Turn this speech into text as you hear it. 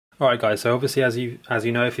Alright guys, so obviously as you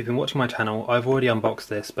know, if you've been watching my channel, I've already unboxed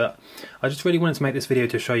this, but I just really wanted to make this video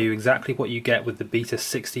to show you exactly what you get with the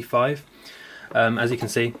Beta65. As you can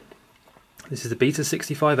see, this is the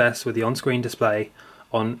Beta65S with the on-screen display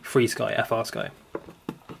on FreeSky, FrSky.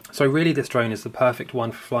 So really this drone is the perfect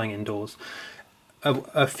one for flying indoors.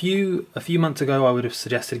 A few months ago I would have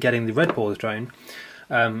suggested getting the Red Paws drone.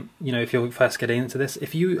 You know, if you're first getting into this,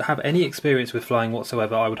 if you have any experience with flying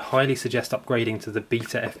whatsoever, I would highly suggest upgrading to the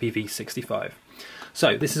BETAFPV 65.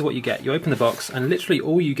 So this is what you get. You open the box and literally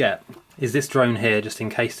all you get is this drone here, just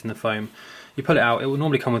encased in the foam. You pull it out, it will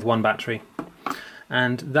normally come with one battery.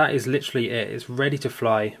 And that is literally it. It's ready to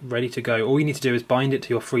fly, ready to go. All you need to do is bind it to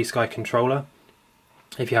your FreeSky controller.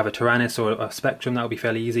 If you have a Tyrannus or a Spectrum, that will be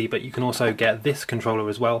fairly easy, but you can also get this controller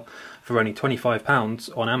as well for only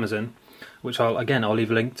 £25 on Amazon, which I'll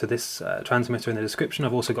leave a link to this transmitter in the description.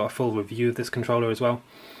 I've also got a full review of this controller as well.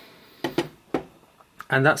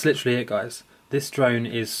 And that's literally it, guys. This drone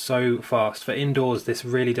is so fast. For indoors, this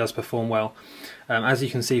really does perform well, as you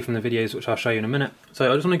can see from the videos, which I'll show you in a minute.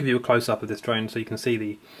 So I just want to give you a close-up of this drone so you can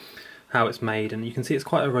see how it's made, and you can see it's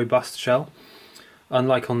quite a robust shell.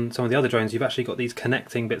 Unlike on some of the other drones, you've actually got these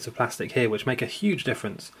connecting bits of plastic here, which make a huge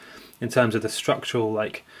difference in terms of the structural,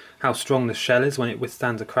 like how strong the shell is when it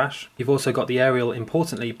withstands a crash. You've also got the aerial,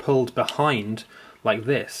 importantly, pulled behind like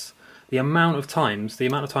this. The amount of times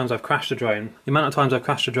I've crashed a drone,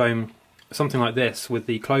 something like this with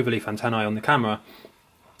the cloverleaf antennae on the camera,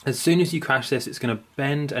 as soon as you crash this, it's going to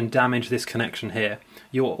bend and damage this connection here.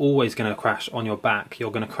 You're always going to crash on your back. You're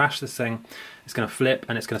going to crash this thing, it's going to flip,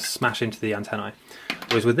 and it's going to smash into the antennae.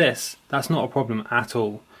 Whereas with this, that's not a problem at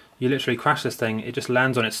all. You literally crash this thing, it just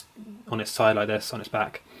lands on its side like this, on its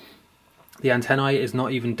back. The antennae is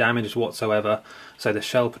not even damaged whatsoever, so the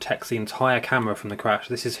shell protects the entire camera from the crash.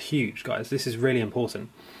 This is huge, guys. This is really important.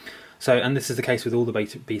 So, and this is the case with all the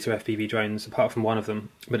Beta FPV drones, apart from one of them.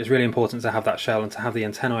 But it's really important to have that shell and to have the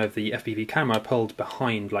antennae of the FPV camera pulled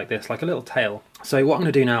behind like this, like a little tail. So what I'm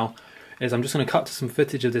going to do now is I'm just going to cut to some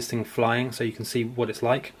footage of this thing flying so you can see what it's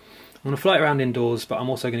like. I'm going to fly it around indoors, but I'm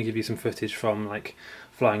also going to give you some footage from like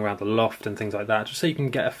flying around the loft and things like that, just so you can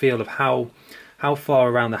get a feel of how far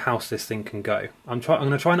around the house this thing can go. I'm going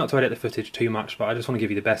to try not to edit the footage too much, but I just want to give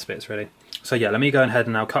you the best bits really. So yeah, let me go ahead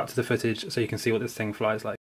and now cut to the footage so you can see what this thing flies like.